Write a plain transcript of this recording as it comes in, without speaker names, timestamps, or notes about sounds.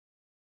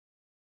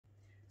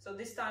So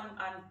this time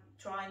I'm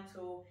trying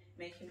to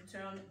make him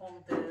turn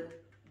on the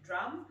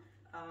drum,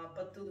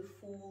 but do the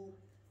full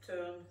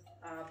turn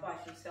by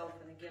himself.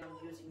 And again, I'm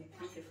using a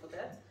clicker for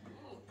that.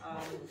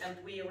 And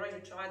we already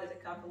tried it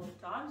a couple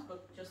of times,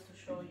 but just to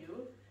show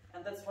you.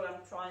 And that's what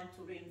I'm trying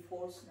to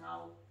reinforce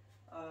now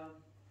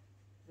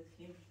with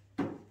him.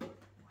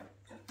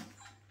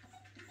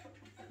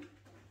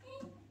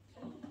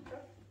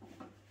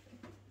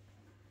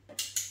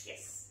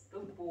 Yes,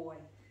 good boy.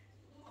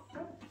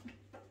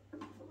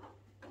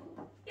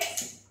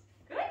 Yes,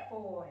 good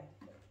boy.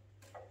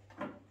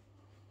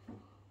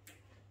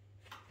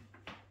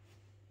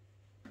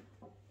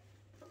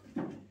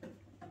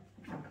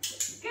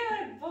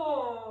 Good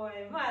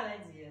boy,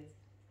 молодец.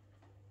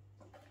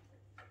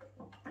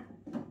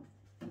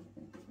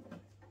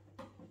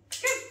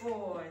 Good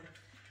boy.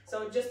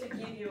 So just to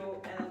give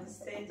you an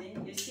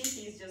understanding, you see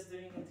he's just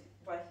doing it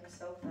by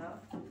himself now.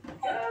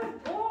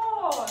 Good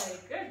boy,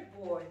 good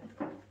boy.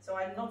 So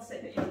I'm not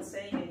even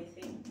saying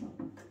anything.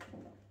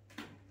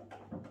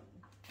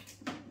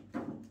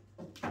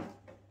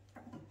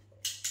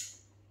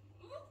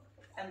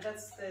 And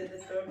that's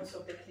the purpose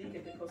of the clicker,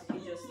 because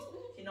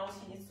he knows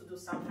he needs to do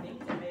something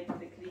to make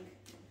the click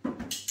to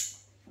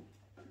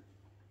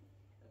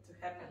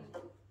happen.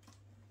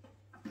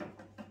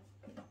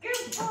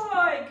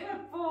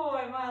 Good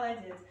boy,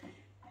 молодец.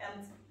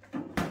 And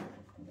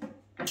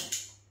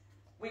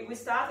we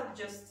started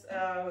just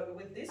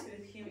with this,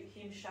 with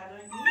him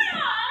shadowing me,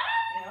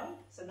 you know.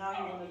 So now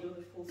you want to do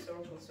the full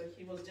circle. So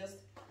he was just,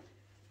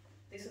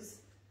 this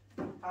is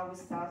how we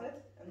started,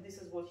 and this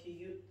is what he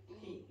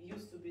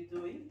used to be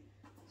doing,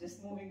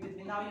 just moving with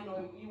me. Now you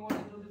know you want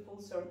to do the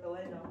full circle.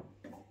 I know.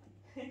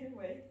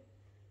 Anyway,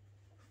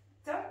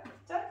 tap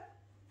tap.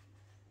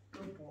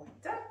 Good boy.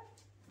 Tap.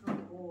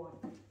 Good boy.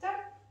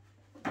 Tap.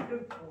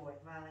 Good boy.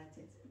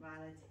 Молодец.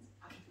 Молодец.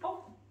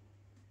 Oh.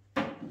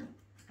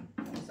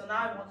 So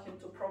now I want him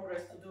to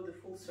progress to do the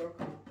full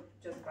circle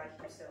just by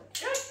himself.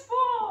 Good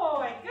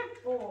boy.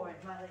 Good boy.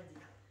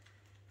 Молодец.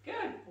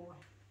 Good boy.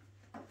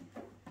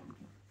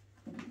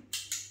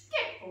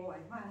 Good boy.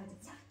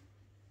 Молодец.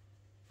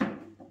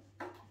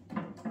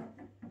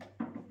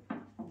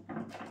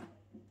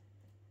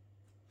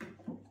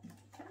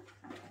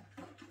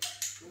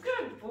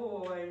 Good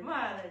boy.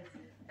 Молодец.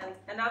 And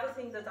another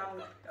thing that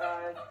I'm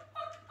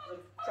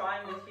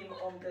trying with him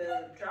on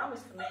the drum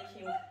is to make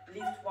him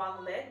lift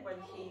one leg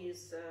when he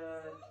is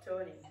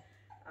turning.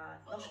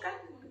 Ножка,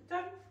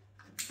 turn.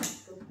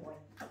 Good boy.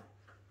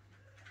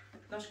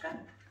 Ножка,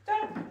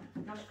 turn.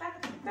 Ножка,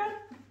 turn.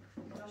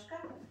 Ножка.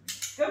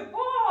 Good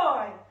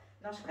boy.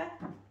 Ножка,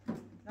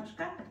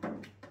 ножка,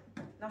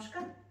 ножка,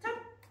 turn.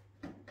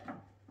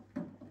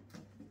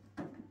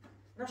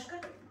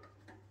 Ножка.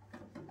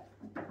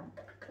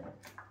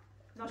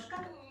 Ножка,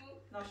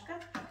 ножка.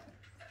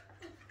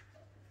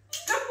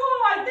 Good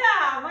boy,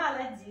 да,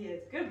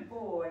 молодец. Good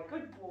boy,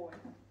 good boy.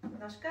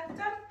 Ножка,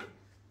 turn.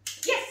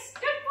 Yes,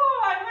 good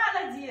boy,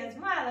 молодец,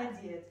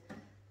 молодец.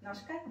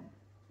 Ножка,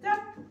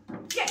 turn.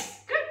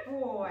 Yes, good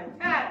boy.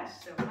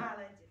 Хорошо,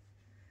 молодец.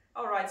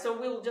 All right, so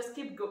we'll just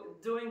keep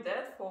doing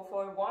that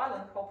for a while,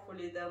 and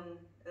hopefully then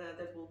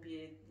that will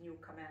be a new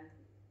command.